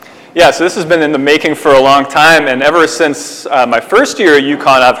Yeah, so this has been in the making for a long time, and ever since my first year at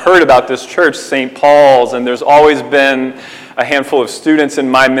UConn, I've heard about this church, St. Paul's, and there's always been a handful of students in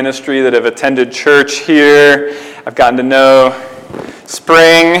my ministry that have attended church here. I've gotten to know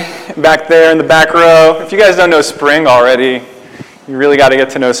Spring back there in the back row. If you guys don't know Spring already, you really got to get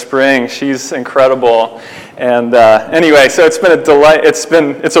to know Spring. She's incredible. And anyway, so it's been a delight.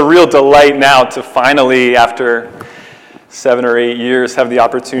 It's a real delight now to finally, after 7 or 8 years, have the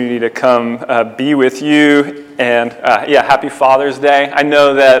opportunity to come be with you. And happy Father's Day. I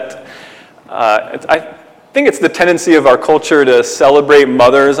know that I think it's the tendency of our culture to celebrate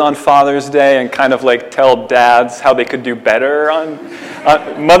mothers on Father's Day and kind of like tell dads how they could do better on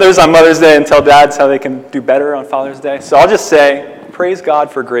mothers on Mother's Day, and tell dads how they can do better on Father's Day. So I'll just say, praise God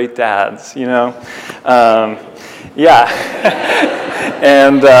for great dads, you know. And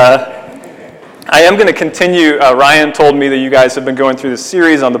I am going to continue. Ryan told me that you guys have been going through this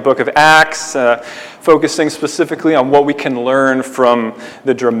series on the book of Acts, focusing specifically on what we can learn from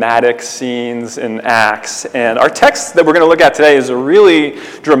the dramatic scenes in Acts. And our text that we're going to look at today is a really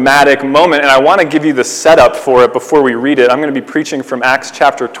dramatic moment, and I want to give you the setup for it before we read it. I'm going to be preaching from Acts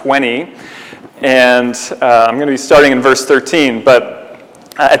chapter 20, and I'm going to be starting in verse 13. But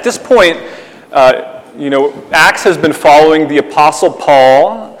at this point, Acts has been following the Apostle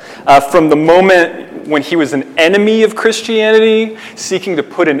Paul from the moment when he was an enemy of Christianity, seeking to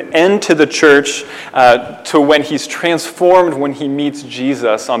put an end to the church, to when he's transformed when he meets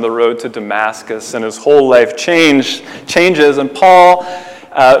Jesus on the road to Damascus, and his whole life changes, and Paul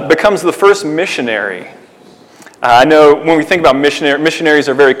becomes the first missionary. I know when we think about missionaries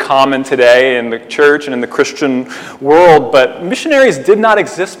are very common today in the church and in the Christian world, but missionaries did not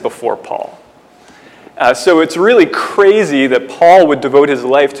exist before Paul. So it's really crazy that Paul would devote his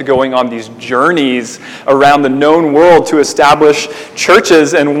life to going on these journeys around the known world to establish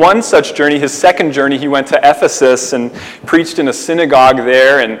churches. And one such journey, his second journey, he went to Ephesus and preached in a synagogue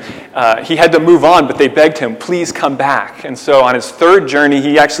there. And he had to move on, but they begged him, please come back. And so on his third journey,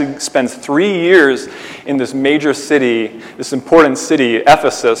 he actually spends 3 years in this major city, this important city,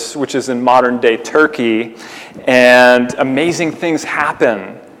 Ephesus, which is in modern-day Turkey. And amazing things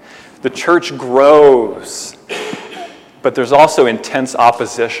happen. The church grows, but there's also intense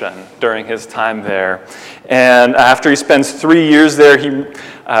opposition during his time there. And after he spends 3 years there, he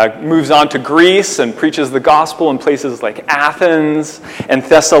moves on to Greece and preaches the gospel in places like Athens and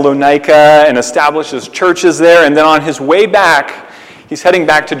Thessalonica and establishes churches there. And then on his way back, he's heading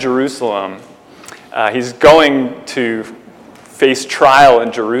back to Jerusalem. He's going to face trial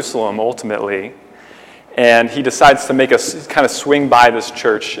in Jerusalem ultimately. And he decides to make a kind of swing by this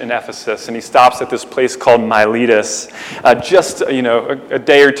church in Ephesus, and he stops at this place called Miletus, just a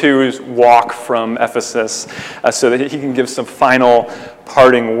day or two's walk from Ephesus, so that he can give some final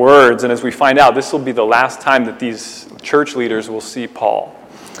parting words. And as we find out, this will be the last time that these church leaders will see Paul.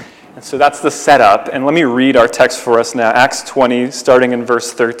 And so that's the setup. And let me read our text for us now, Acts 20, starting in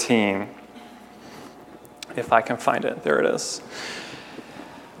verse 13. If I can find it, there it is.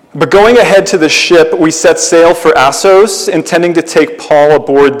 But going ahead to the ship, we set sail for Assos, intending to take Paul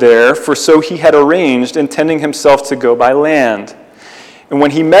aboard there, for so he had arranged, intending himself to go by land. And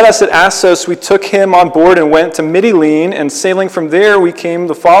when he met us at Assos, we took him on board and went to Mytilene, and sailing from there, we came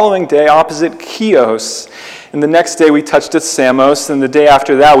the following day opposite Chios. And the next day we touched at Samos, and the day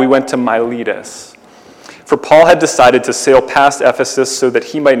after that we went to Miletus. For Paul had decided to sail past Ephesus so that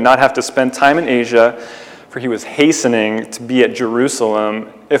he might not have to spend time in Asia, for he was hastening to be at Jerusalem,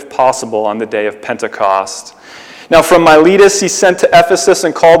 if possible, on the day of Pentecost. Now from Miletus he sent to Ephesus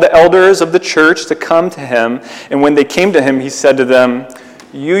and called the elders of the church to come to him. And when they came to him, he said to them,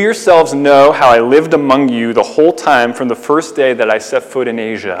 you yourselves know how I lived among you the whole time from the first day that I set foot in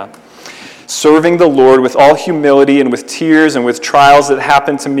Asia, serving the Lord with all humility and with tears and with trials that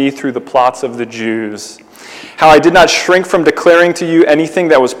happened to me through the plots of the Jews. How I did not shrink from declaring to you anything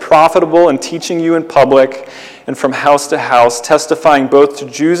that was profitable and teaching you in public and from house to house, testifying both to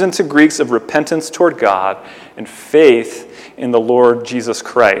Jews and to Greeks of repentance toward God and faith in the Lord Jesus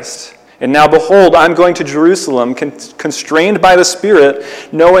Christ. And now behold, I'm going to Jerusalem, constrained by the Spirit,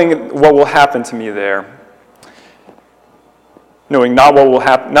 knowing what will happen to me there.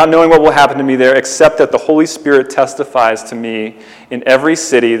 Not knowing what will happen to me there, except that the Holy Spirit testifies to me in every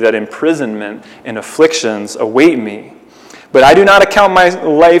city that imprisonment and afflictions await me. But I do not account my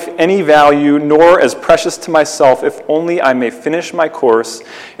life any value, nor as precious to myself, if only I may finish my course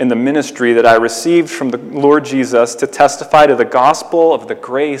in the ministry that I received from the Lord Jesus to testify to the gospel of the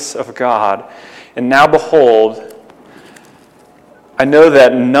grace of God. And now behold, I know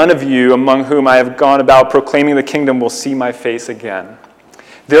that none of you among whom I have gone about proclaiming the kingdom will see my face again.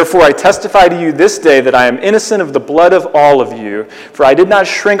 Therefore I testify to you this day that I am innocent of the blood of all of you, for I did not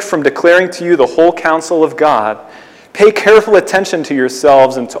shrink from declaring to you the whole counsel of God. Pay careful attention to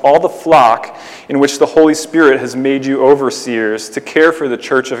yourselves and to all the flock in which the Holy Spirit has made you overseers to care for the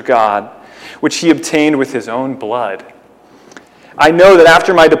church of God, which he obtained with his own blood. I know that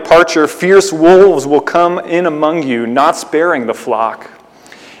after my departure, fierce wolves will come in among you, not sparing the flock.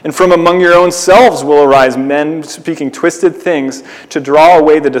 And from among your own selves will arise men speaking twisted things to draw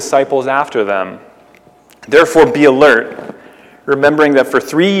away the disciples after them. Therefore be alert, remembering that for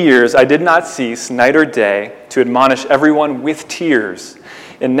 3 years I did not cease, night or day, to admonish everyone with tears.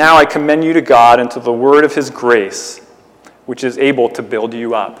 And now I commend you to God and to the word of his grace, which is able to build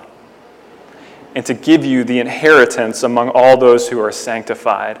you up and to give you the inheritance among all those who are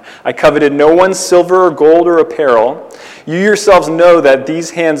sanctified. I coveted no one's silver or gold or apparel. You yourselves know that these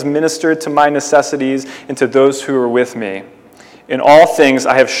hands ministered to my necessities and to those who are with me. In all things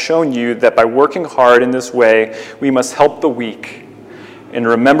I have shown you that by working hard in this way, we must help the weak. And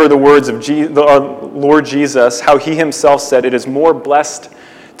remember the words of our Lord Jesus, how he himself said, "It is more blessed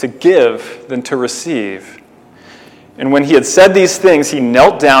to give than to receive." And when he had said these things, he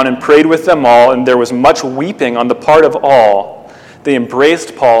knelt down and prayed with them all, and there was much weeping on the part of all. They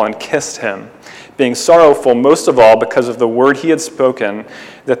embraced Paul and kissed him, being sorrowful most of all because of the word he had spoken,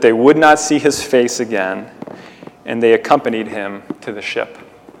 that they would not see his face again. And they accompanied him to the ship.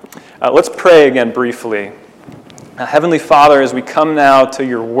 Let's pray again briefly. Heavenly Father, as we come now to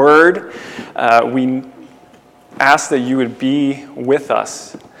your word, we ask that you would be with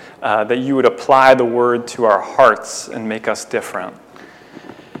us, that you would apply the word to our hearts and make us different.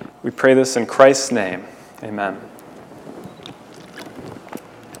 We pray this in Christ's name. Amen.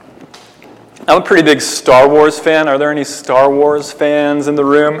 I'm a pretty big Star Wars fan. Are there any Star Wars fans in the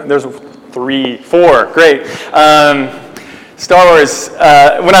room? There's 3, 4. Great. Star Wars.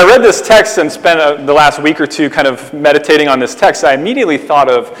 When I read this text and spent the last week or two kind of meditating on this text, I immediately thought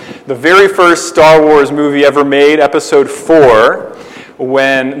of the very first Star Wars movie ever made, Episode 4,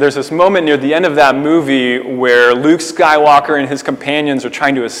 when there's this moment near the end of that movie where Luke Skywalker and his companions are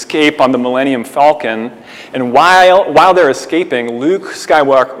trying to escape on the Millennium Falcon. And while they're escaping, Luke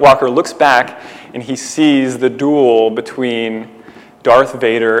Skywalker looks back and he sees the duel between Darth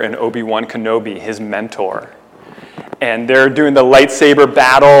Vader and Obi-Wan Kenobi, his mentor. And they're doing the lightsaber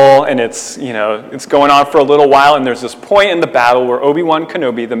battle, and it's going on for a little while, and there's this point in the battle where Obi-Wan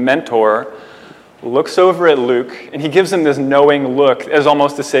Kenobi, the mentor, looks over at Luke, and he gives him this knowing look, as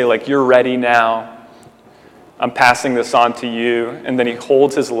almost to say, like, you're ready now. I'm passing this on to you. And then he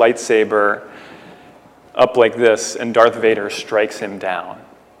holds his lightsaber up like this, and Darth Vader strikes him down.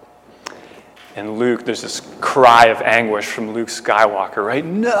 And Luke, there's this cry of anguish from Luke Skywalker, right?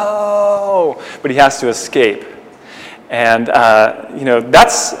 No! But he has to escape. And,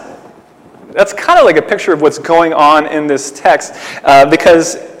 that's kind of like a picture of what's going on in this text,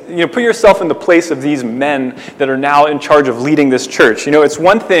 because put yourself in the place of these men that are now in charge of leading this church. It's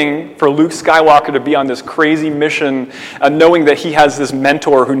one thing for Luke Skywalker to be on this crazy mission, knowing that he has this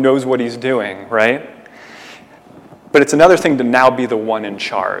mentor who knows what he's doing, right? But it's another thing to now be the one in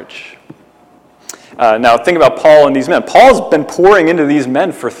charge. Now, think about Paul and these men. Paul's been pouring into these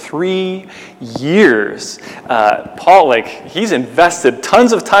men for 3 years. Paul, he's invested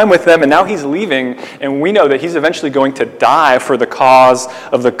tons of time with them, and now he's leaving, and we know that he's eventually going to die for the cause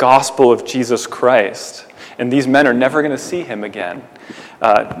of the gospel of Jesus Christ. And these men are never going to see him again.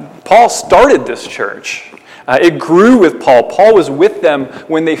 Paul started this church. It grew with Paul. Paul was with them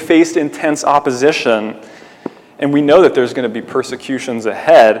when they faced intense opposition. And we know that there's going to be persecutions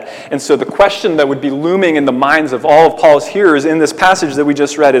ahead. And so the question that would be looming in the minds of all of Paul's hearers in this passage that we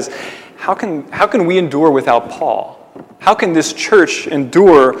just read is, how can we endure without Paul? How can this church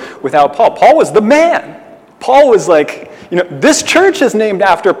endure without Paul? Paul was the man. Paul was this church is named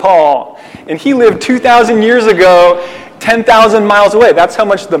after Paul. And he lived 2,000 years ago, 10,000 miles away. That's how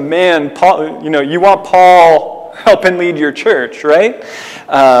much the man, Paul, you want Paul helping lead your church, right?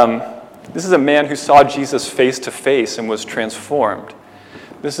 This is a man who saw Jesus face to face and was transformed.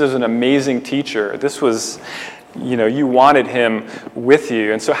 This is an amazing teacher. This was, you wanted him with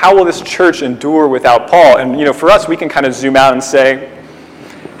you. And so how will this church endure without Paul? And, for us, we can kind of zoom out and say,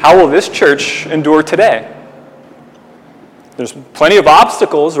 how will this church endure today? There's plenty of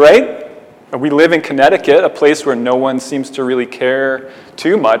obstacles, right? We live in Connecticut, a place where no one seems to really care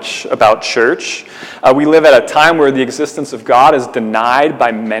too much about church. We live at a time where the existence of God is denied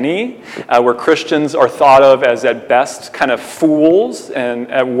by many, where Christians are thought of as at best kind of fools and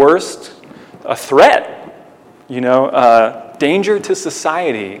at worst a threat, danger to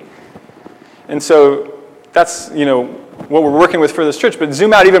society. And so that's, what we're working with for this church, but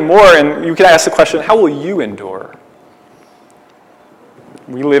zoom out even more, and you could ask the question, how will you endure?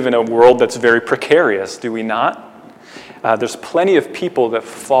 We live in a world that's very precarious, do we not? There's plenty of people that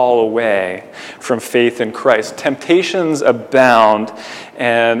fall away from faith in Christ. Temptations abound,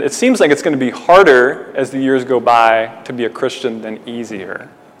 and it seems like it's going to be harder as the years go by to be a Christian than easier.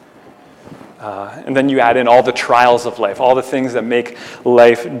 And then you add in all the trials of life, all the things that make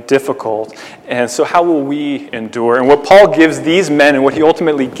life difficult. And so how will we endure? And what Paul gives these men and what he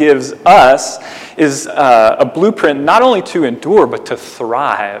ultimately gives us is a blueprint not only to endure, but to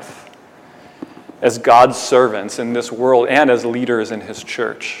thrive as God's servants in this world and as leaders in his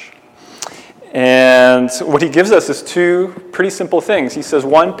church. And what he gives us is two pretty simple things. He says,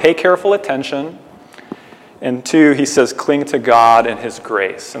 one, pay careful attention. And two, he says, cling to God and his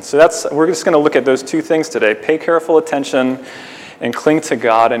grace. And so we're just going to look at those two things today. Pay careful attention and cling to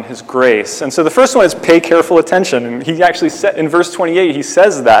God and his grace. And so the first one is pay careful attention. And he actually said, in verse 28, he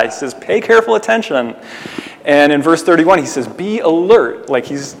says that. He says, pay careful attention. And in verse 31, he says, be alert. Like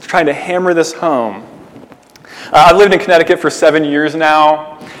he's trying to hammer this home. I've lived in Connecticut for 7 years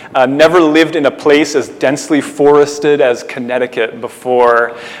now. Never lived in a place as densely forested as Connecticut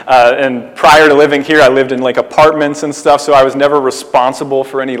before. And prior to living here, I lived in like apartments and stuff, so I was never responsible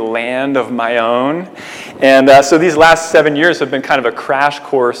for any land of my own. And so these last 7 years have been kind of a crash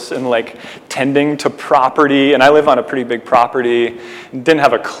course in like tending to property. And I live on a pretty big property. Didn't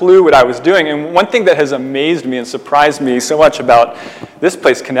have a clue what I was doing. And one thing that has amazed me and surprised me so much about this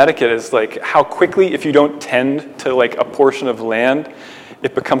place, Connecticut, is like how quickly, if you don't tend to like a portion of land,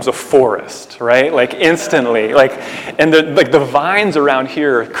 it becomes a forest, right? Like instantly, and the vines around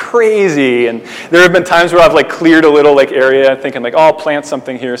here are crazy. And there have been times where I've like cleared a little like area, thinking like, oh, I'll plant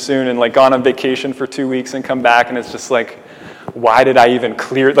something here soon, and like gone on vacation for 2 weeks and come back, and it's just like, why did I even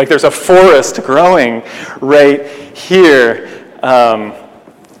clear? Like there's a forest growing right here.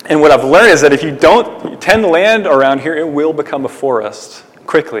 And what I've learned is that if you don't tend land around here, it will become a forest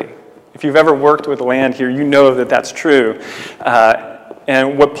quickly. If you've ever worked with land here, you know that that's true.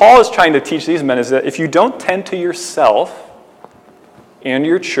 And what Paul is trying to teach these men is that if you don't tend to yourself and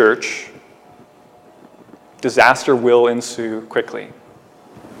your church, disaster will ensue quickly.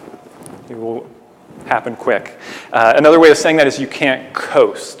 It will happen quick. Another way of saying that is you can't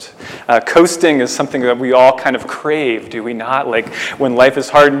coast. Coasting is something that we all kind of crave, do we not? Like when life is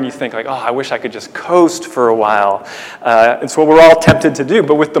hard and you think like, oh, I wish I could just coast for a while. It's what we're all tempted to do.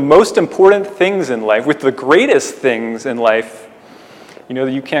 But with the most important things in life, with the greatest things in life, you know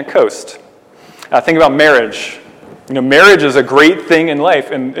that you can't coast. Think about marriage. You know, marriage is a great thing in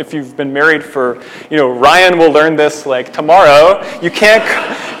life, and if you've been married for, Ryan will learn this like tomorrow. You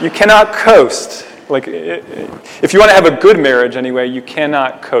cannot coast. Like, if you want to have a good marriage anyway, you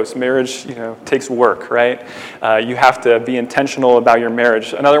cannot coast. Marriage, takes work, right? You have to be intentional about your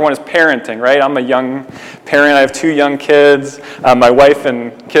marriage. Another one is parenting, right? I'm a young parent. I have 2 young kids. My wife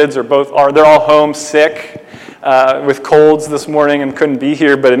and kids they're all home sick. With colds this morning and couldn't be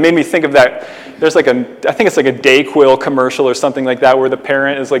here, but it made me think of that. There's I think it's like a DayQuil commercial or something like that, where the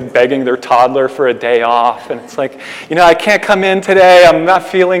parent is like begging their toddler for a day off, and it's like, I can't come in today, I'm not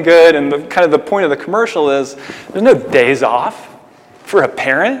feeling good, and the point of the commercial is there's no days off for a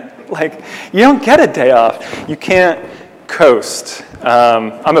parent. Like, you don't get a day off. You can't coast.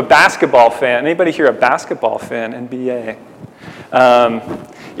 I'm a basketball fan. Anybody here a basketball fan? NBA.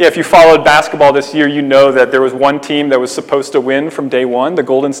 Yeah, if you followed basketball this year, you know that there was one team that was supposed to win from day one, the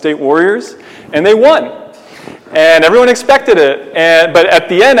Golden State Warriors, and they won. And everyone expected it. But at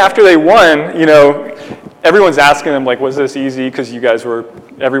the end, after they won, everyone's asking them, like, was this easy? Because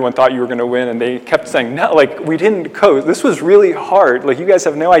everyone thought you were going to win, and they kept saying, no, like, we didn't coast. This was really hard. Like, you guys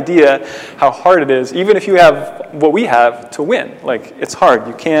have no idea how hard it is, even if you have what we have to win. Like, it's hard.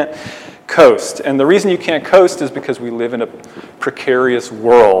 You can't coast. And the reason you can't coast is because we live in a precarious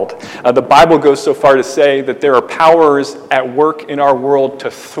world. The Bible goes so far to say that there are powers at work in our world to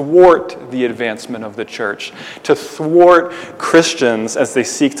thwart the advancement of the church, to thwart Christians as they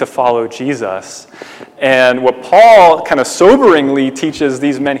seek to follow Jesus. And what Paul kind of soberingly teaches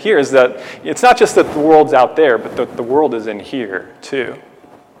these men here is that it's not just that the world's out there, but that the world is in here too.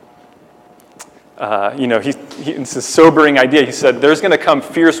 It's a sobering idea. He said, there's going to come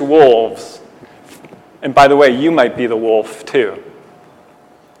fierce wolves. And by the way, you might be the wolf too.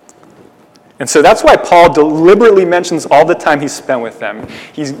 And so that's why Paul deliberately mentions all the time he spent with them.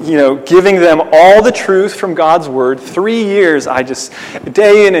 He's, giving them all the truth from God's word. 3 years, I just,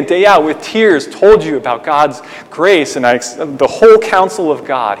 day in and day out, with tears, told you about God's grace and the whole counsel of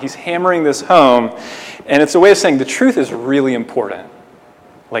God. He's hammering this home. And it's a way of saying the truth is really important.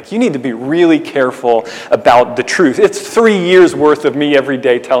 Like, you need to be really careful about the truth. It's 3 years worth of me every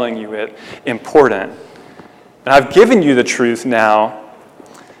day telling you it important. And I've given you the truth now.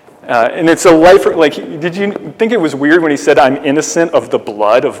 And it's a life, like, did you think it was weird when he said, I'm innocent of the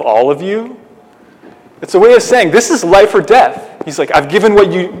blood of all of you? It's a way of saying, this is life or death. He's like, I've given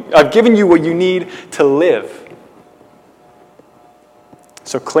you what you need to live.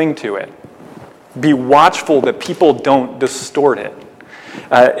 So cling to it. Be watchful that people don't distort it.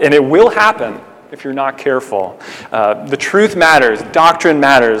 And it will happen if you're not careful. The truth matters. Doctrine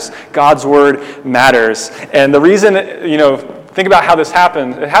matters. God's word matters. And the reason, think about how this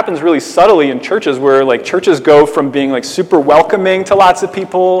happens. It happens really subtly in churches where, like, churches go from being, like, super welcoming to lots of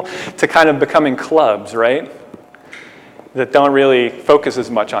people to kind of becoming clubs, right? That don't really focus as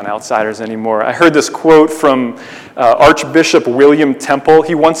much on outsiders anymore. I heard this quote from Archbishop William Temple.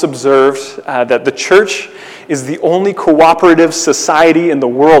 He once observed that the church is the only cooperative society in the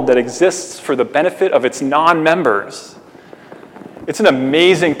world that exists for the benefit of its non-members. It's an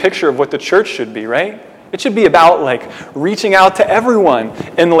amazing picture of what the church should be, right? It should be about, like, reaching out to everyone.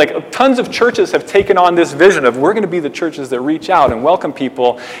 And, like, tons of churches have taken on this vision of we're going to be the churches that reach out and welcome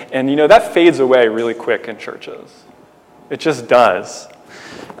people. And, that fades away really quick in churches. It just does.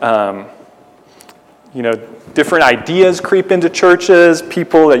 Different ideas creep into churches.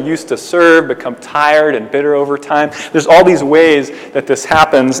 People that used to serve become tired and bitter over time. There's all these ways that this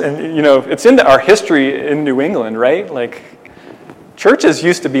happens. And, it's in our history in New England, right? Like, churches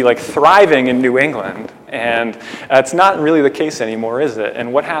used to be, like, thriving in New England. And it's not really the case anymore, is it?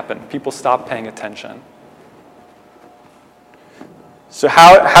 And what happened? People stopped paying attention. So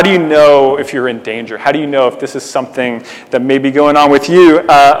how do you know if you're in danger? How do you know if this is something that may be going on with you?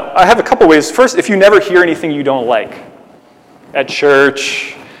 I have a couple ways. First, if you never hear anything you don't like at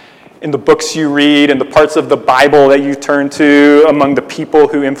church, in the books you read, in the parts of the Bible that you turn to, among the people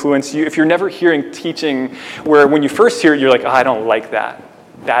who influence you, if you're never hearing teaching where when you first hear it, you're like, I don't like that.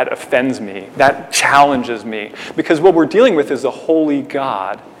 That offends me. That challenges me. Because what we're dealing with is a holy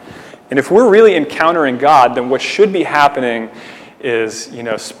God. And if we're really encountering God, then what should be happening is,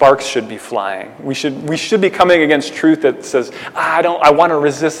 sparks should be flying. We should be coming against truth that says, I want to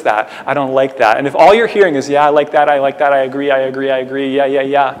resist that. I don't like that. And if all you're hearing is, I like that, I agree,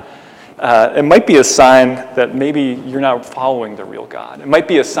 yeah. It might be a sign that maybe you're not following the real God. It might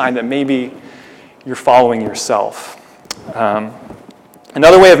be a sign that maybe you're following yourself.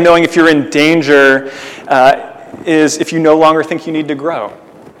 Another way of knowing if you're in danger is if you no longer think you need to grow.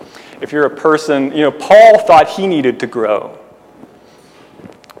 If you're a person, Paul thought he needed to grow.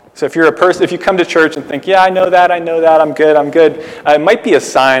 So if you're a person, if you come to church and think, I know that, I'm good, it might be a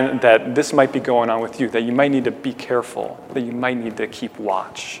sign that this might be going on with you, that you might need to be careful, that you might need to keep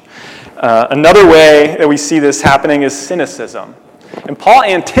watch. Another way that we see this happening is cynicism. And Paul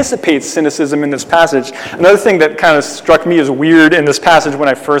anticipates cynicism in this passage. Another thing that kind of struck me as weird in this passage when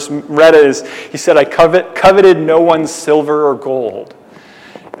I first read it is he said, I coveted no one's silver or gold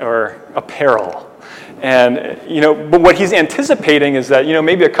or apparel. And, but what he's anticipating is that,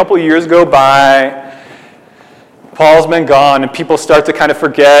 maybe a couple of years go by, Paul's been gone, and people start to kind of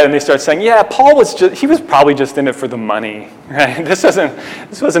forget, and they start saying, Paul he was probably just in it for the money, right? This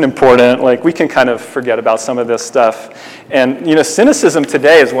wasn't important. Like, we can kind of forget about some of this stuff. And, cynicism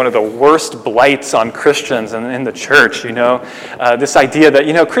today is one of the worst blights on Christians and in the church, This idea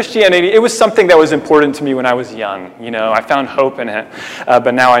that, Christianity, it was something that was important to me when I was young, I found hope in it.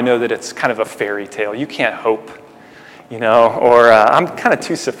 But now I know that it's kind of a fairy tale. You can't hope. Or I'm kind of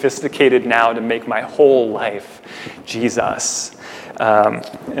too sophisticated now to make my whole life Jesus.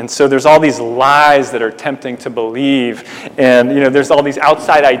 And so there's all these lies that are tempting to believe. And, there's all these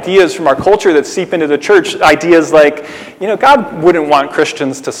outside ideas from our culture that seep into the church. Ideas like, God wouldn't want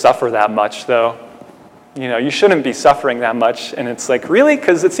Christians to suffer that much, though. You shouldn't be suffering that much. And it's like, really?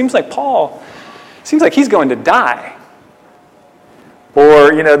 Because it seems like he's going to die.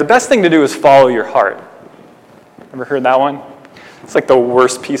 Or, the best thing to do is follow your heart. Ever heard that one? It's like the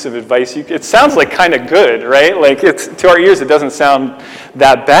worst piece of advice. It sounds like kind of good, right? Like, to our ears, it doesn't sound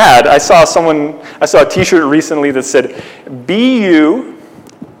that bad. I saw a T-shirt recently that said, "Be you,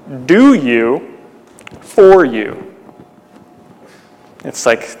 do you, for you." It's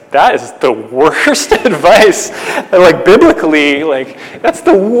like, that is the worst advice. Like, biblically, that's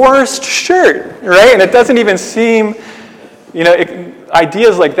the worst shirt, right? And it doesn't even seem,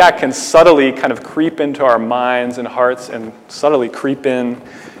 ideas like that can subtly kind of creep into our minds and hearts and subtly creep in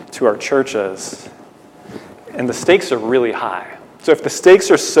to our churches. And the stakes are really high. So if the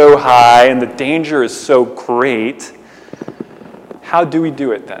stakes are so high and the danger is so great, how do we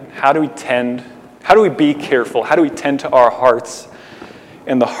do it then? How do we be careful? How do we tend to our hearts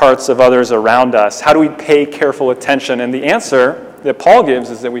in the hearts of others around us? How do we pay careful attention? And the answer that Paul gives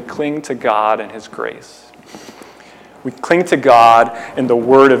is that we cling to God and his grace. We cling to God in the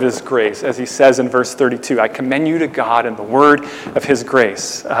word of his grace. As he says in verse 32, I commend you to God in the word of his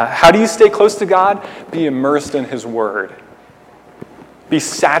grace. How do you stay close to God? Be immersed in his word. Be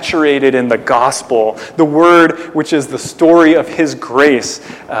saturated in the gospel, the word which is the story of his grace.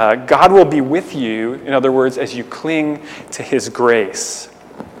 God will be with you, in other words, as you cling to his grace.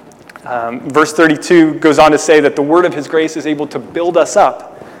 Verse 32 goes on to say that the word of his grace is able to build us up.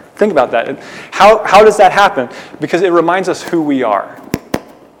 Think about that. How does that happen? Because it reminds us who we are.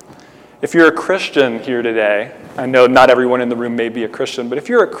 If you're a Christian here today, I know not everyone in the room may be a Christian, but if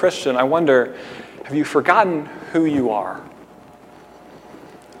you're a Christian, I wonder, have you forgotten who you are?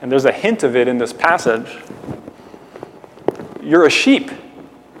 And there's a hint of it in this passage. You're a sheep.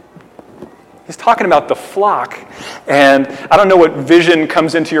 He's talking about the flock. And I don't know what vision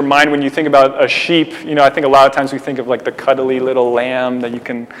comes into your mind when you think about a sheep. You know, I think a lot of times we think of like the cuddly little lamb that you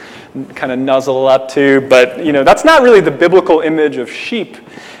can kind of nuzzle up to. But, you know, that's not really the biblical image of sheep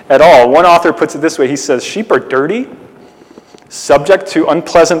at all. One author puts it this way. He says, sheep are dirty, subject to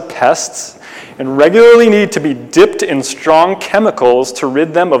unpleasant pests, and regularly need to be dipped in strong chemicals to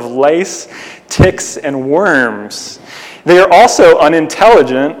rid them of lice, ticks, and worms. They are also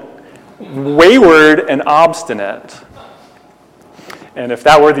unintelligent, wayward, and obstinate. And if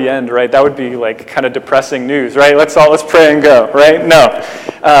that were the end, right, that would be like kind of depressing news, right? Let's pray and go, right? No.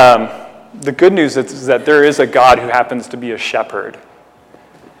 The good news is that there is a God who happens to be a shepherd,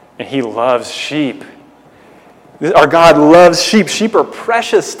 and he loves sheep. Our God loves sheep. Sheep are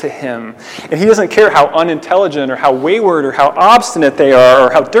precious to him. And he doesn't care how unintelligent or how wayward or how obstinate they are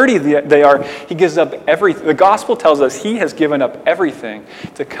or how dirty they are. He gives up everything. The gospel tells us he has given up everything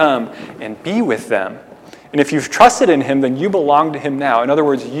to come and be with them. And if you've trusted in him, then you belong to him now. In other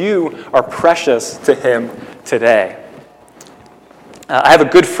words, you are precious to him today. I have a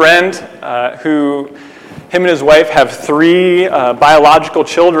good friend who... Him and his wife have 3 biological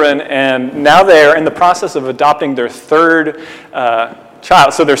children, and now they're in the process of adopting their 3rd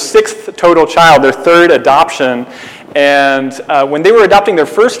child. So their 6th total child, their 3rd adoption. And when they were adopting their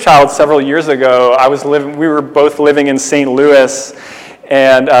first child several years ago, we were both living in St. Louis,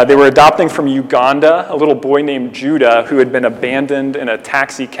 and they were adopting from Uganda a little boy named Judah who had been abandoned in a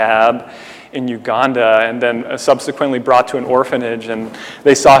taxi cab in Uganda and then subsequently brought to an orphanage, and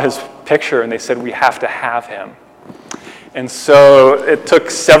they saw his picture and they said, we have to have him. And so it took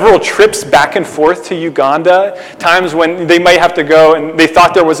several trips back and forth to Uganda, times when they might have to go, and they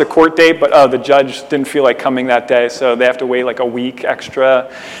thought there was a court date, but the judge didn't feel like coming that day, so they have to wait like a week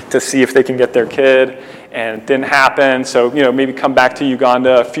extra to see if they can get their kid. And it didn't happen, so maybe come back to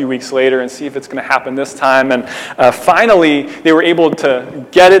Uganda a few weeks later and see if it's going to happen this time. And finally, they were able to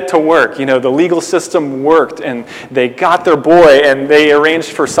get it to work. The legal system worked, and they got their boy, and they arranged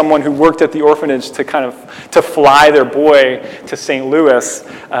for someone who worked at the orphanage to fly their boy to St. Louis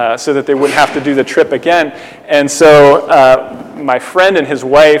so that they wouldn't have to do the trip again. And so my friend and his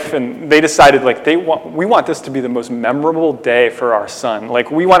wife, and they decided we want this to be the most memorable day for our son.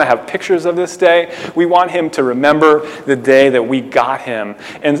 We want to have pictures of this day. We want him to remember the day that we got him.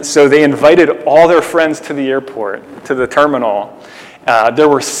 And so they invited all their friends to the airport, to the terminal. There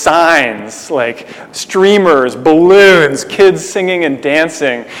were signs, streamers, balloons, kids singing and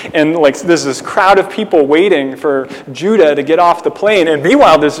dancing, and there's this crowd of people waiting for Judah to get off the plane. And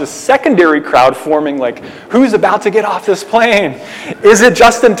meanwhile, there's this secondary crowd forming, who's about to get off this plane? Is it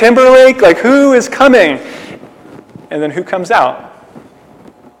Justin Timberlake? Who is coming? And then who comes out?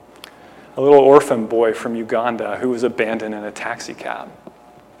 A little orphan boy from Uganda who was abandoned in a taxi cab.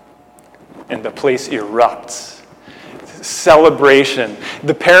 And the place erupts. Celebration.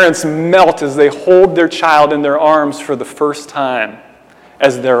 The parents melt as they hold their child in their arms for the first time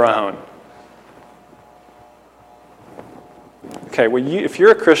as their own. Okay, well, if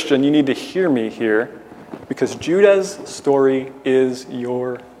you're a Christian, you need to hear me here, because Judah's story is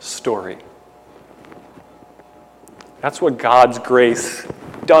your story. That's what God's grace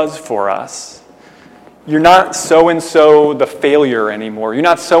does for us. You're not so-and-so the failure anymore. You're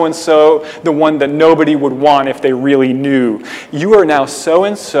not so-and-so the one that nobody would want if they really knew. You are now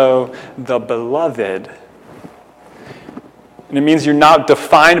so-and-so the beloved. And it means you're not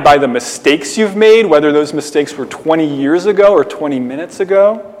defined by the mistakes you've made, whether those mistakes were 20 years ago or 20 minutes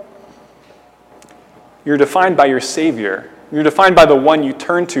ago. You're defined by your Savior. You're defined by the one you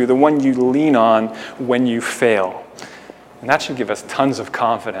turn to, the one you lean on when you fail. And that should give us tons of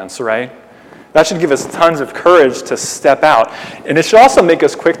confidence, right? That should give us tons of courage to step out. And it should also make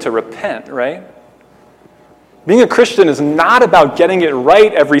us quick to repent, right? Being a Christian is not about getting it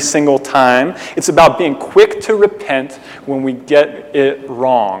right every single time. It's about being quick to repent when we get it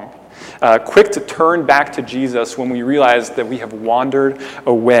wrong. Quick to turn back to Jesus when we realize that we have wandered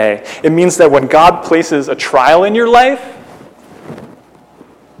away. It means that when God places a trial in your life,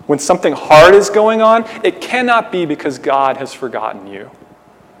 when something hard is going on, it cannot be because God has forgotten you.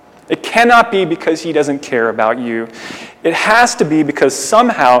 It cannot be because he doesn't care about you. It has to be because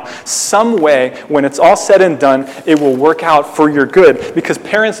somehow, some way, when it's all said and done, it will work out for your good. Because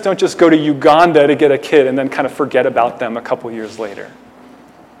parents don't just go to Uganda to get a kid and then kind of forget about them a couple years later.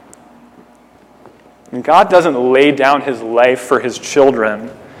 And God doesn't lay down his life for his children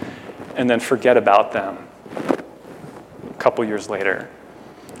and then forget about them a couple years later.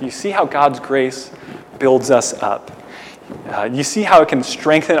 You see how God's grace builds us up. You see how it can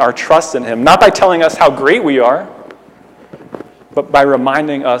strengthen our trust in him, not by telling us how great we are, but by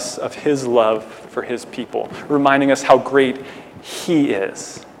reminding us of his love for his people, reminding us how great he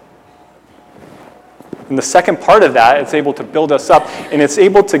is. And the second part of that, it's able to build us up, and it's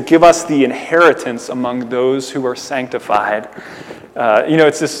able to give us the inheritance among those who are sanctified.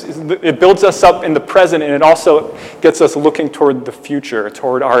 It builds us up in the present, and it also gets us looking toward the future,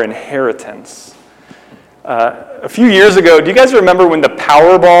 toward our inheritance. A few years ago, do you guys remember when the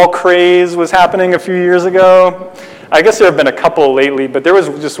Powerball craze was happening a few years ago? I guess there have been a couple lately, but there was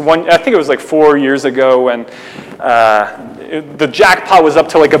just one, I think it was like 4 years ago, when the jackpot was up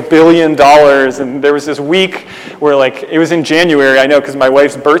to like $1 billion, and there was this week where it was in January, I know, because my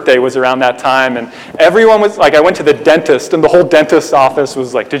wife's birthday was around that time, and everyone was like, I went to the dentist, and the whole dentist's office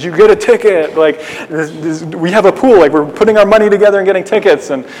was like, did you get a ticket? We have a pool, we're putting our money together and getting tickets,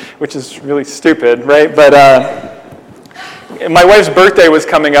 which is really stupid, right? But my wife's birthday was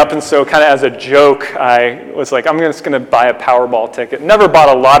coming up, and so kind of as a joke, I was like, I'm just going to buy a Powerball ticket. Never bought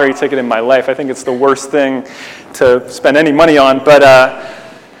a lottery ticket in my life. I think it's the worst thing to spend any money on. But,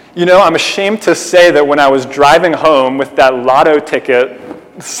 I'm ashamed to say that when I was driving home with that lotto ticket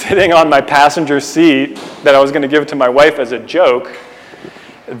sitting on my passenger seat that I was going to give to my wife as a joke,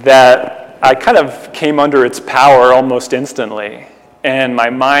 that I kind of came under its power almost instantly. And my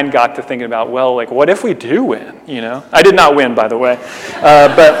mind got to thinking about, what if we do win, I did not win, by the way.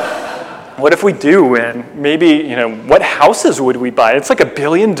 But what if we do win? Maybe, what houses would we buy? It's like $1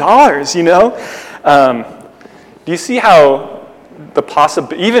 billion, Do you see how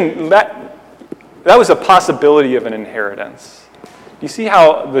even that was a possibility of an inheritance? Do you see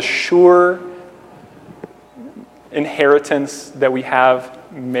how the sure inheritance that we have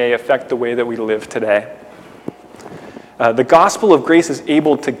may affect the way that we live today? The gospel of grace is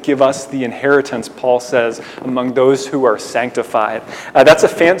able to give us the inheritance, Paul says, among those who are sanctified.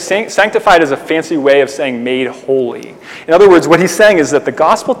 Sanctified is a fancy way of saying made holy. In other words, what he's saying is that the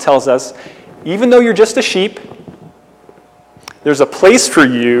gospel tells us, even though you're just a sheep, there's a place for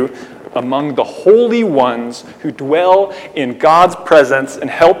you among the holy ones who dwell in God's presence and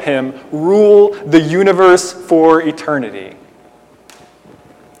help him rule the universe for eternity.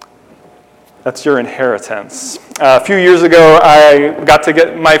 That's your inheritance. A few years ago, I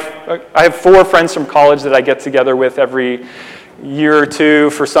have 4 friends from college that I get together with every year or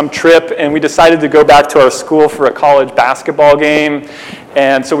two for some trip, and we decided to go back to our school for a college basketball game.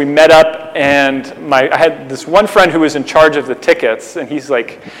 And so we met up, and I had this one friend who was in charge of the tickets, and he's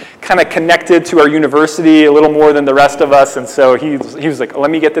kind of connected to our university a little more than the rest of us, and so he was like, let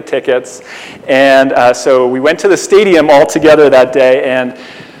me get the tickets. And so we went to the stadium all together that day, and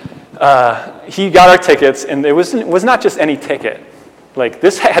he got our tickets, and it was not just any ticket.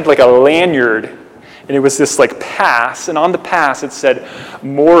 This had a lanyard, and it was this pass, and on the pass it said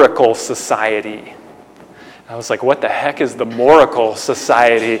Moracle Society. I was like, what the heck is the Moracle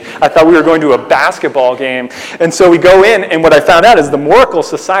Society? I thought we were going to a basketball game. And so we go in, and what I found out is the Moracle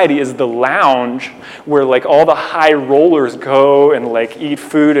Society is the lounge where all the high rollers go and eat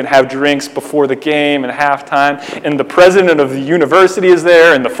food and have drinks before the game and halftime. And the president of the university is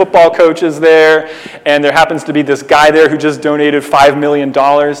there, and the football coach is there, and there happens to be this guy there who just donated $5 million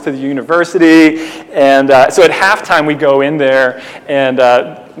to the university. And so at halftime we go in there, and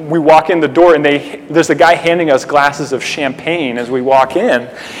we walk in the door, and there's a guy handing us glasses of champagne as we walk in.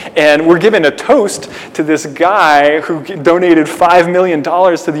 And we're given a toast to this guy who donated $5 million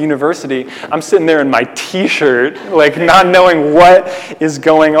to the university. I'm sitting there in my T-shirt, not knowing what is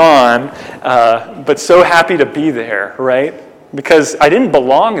going on, but so happy to be there, right? Because I didn't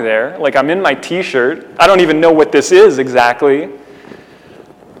belong there. I'm in my T-shirt. I don't even know what this is exactly.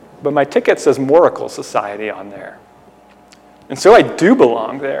 But my ticket says Moracle Society on there. And so I do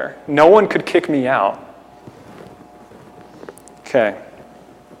belong there. No one could kick me out. Okay.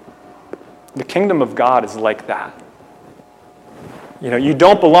 The kingdom of God is like that. You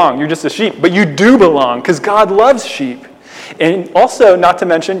don't belong. You're just a sheep. But you do belong because God loves sheep. And also, not to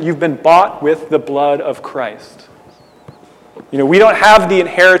mention, you've been bought with the blood of Christ. We don't have the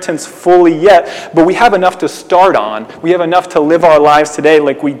inheritance fully yet, but we have enough to start on. We have enough to live our lives today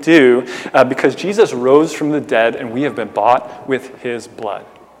like we do because Jesus rose from the dead and we have been bought with his blood.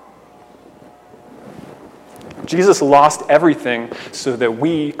 Jesus lost everything so that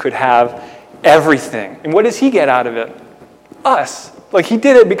we could have everything. And what does he get out of it? Us. Like he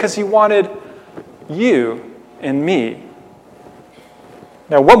did it because he wanted you and me.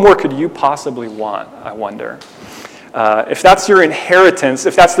 Now, what more could you possibly want, I wonder? If that's your inheritance,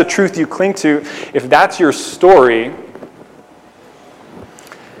 if that's the truth you cling to, if that's your story,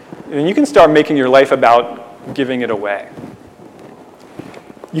 then you can start making your life about giving it away.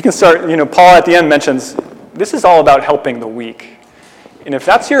 You can start, Paul at the end mentions, this is all about helping the weak. And if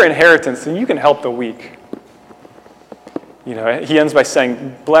that's your inheritance, then you can help the weak. He ends by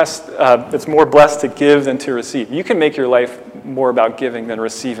saying, blessed, it's more blessed to give than to receive. You can make your life more about giving than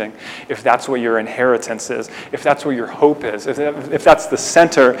receiving if that's what your inheritance is, if that's what your hope is, if that's the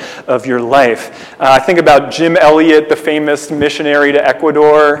center of your life. I think about Jim Elliot, the famous missionary to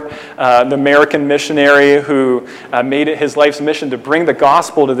Ecuador, the American missionary who made it his life's mission to bring the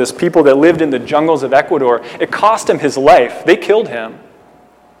gospel to this people that lived in the jungles of Ecuador. It cost him his life. They killed him.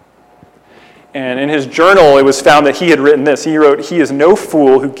 And in his journal, it was found that he had written this. He wrote, "He is no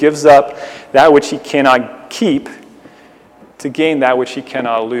fool who gives up that which he cannot keep to gain that which he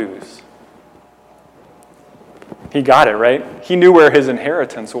cannot lose." He got it, right? He knew where his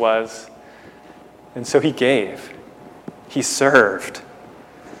inheritance was. And so he gave. He served.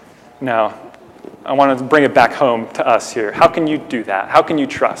 Now, I want to bring it back home to us here. How can you do that? How can you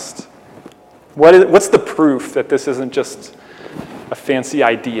trust? What's the proof that this isn't just a fancy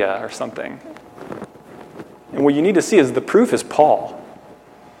idea or something? And what you need to see is the proof is Paul.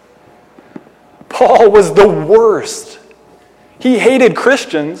 Paul was the worst. He hated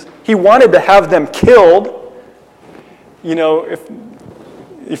Christians. He wanted to have them killed.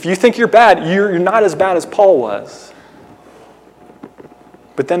 If you think you're bad, you're not as bad as Paul was.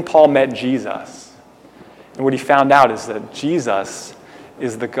 But then Paul met Jesus. And what he found out is that Jesus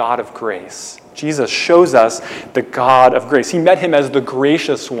is the God of grace. Jesus shows us the God of grace. He met him as the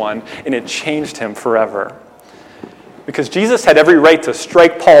gracious one, and it changed him forever. Because Jesus had every right to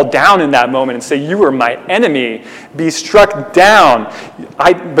strike Paul down in that moment and say, "You are my enemy. Be struck down."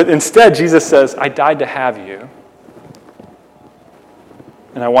 But instead, Jesus says, "I died to have you.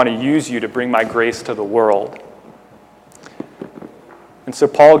 And I want to use you to bring my grace to the world." And so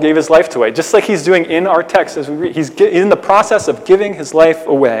Paul gave his life away, just like he's doing in our text as we read. He's in the process of giving his life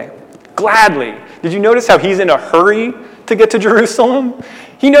away. Gladly. Did you notice how he's in a hurry to get to Jerusalem?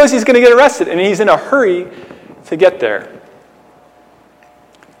 He knows he's going to get arrested, and he's in a hurry to get there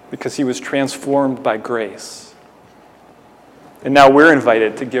because he was transformed by grace. And now we're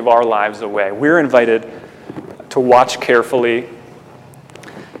invited to give our lives away. We're invited to watch carefully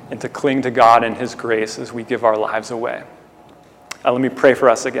and to cling to God and his grace as we give our lives away. Let me pray for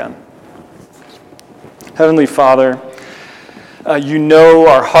us again. Heavenly Father, you know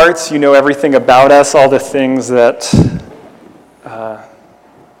our hearts, you know everything about us, all the things that,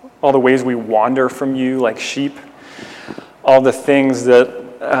 all the ways we wander from you like sheep, all the things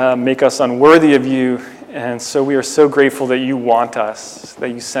that make us unworthy of you. And so we are so grateful that you want us, that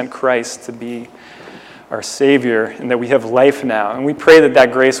you sent Christ to be our Savior, and that we have life now. And we pray that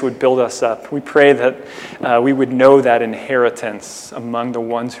that grace would build us up. We pray that we would know that inheritance among the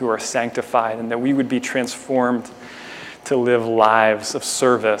ones who are sanctified, and that we would be transformed to live lives of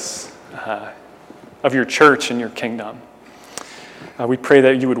service of your church and your kingdom. We pray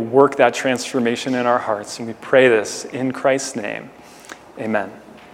that you would work that transformation in our hearts, and we pray this in Christ's name. Amen.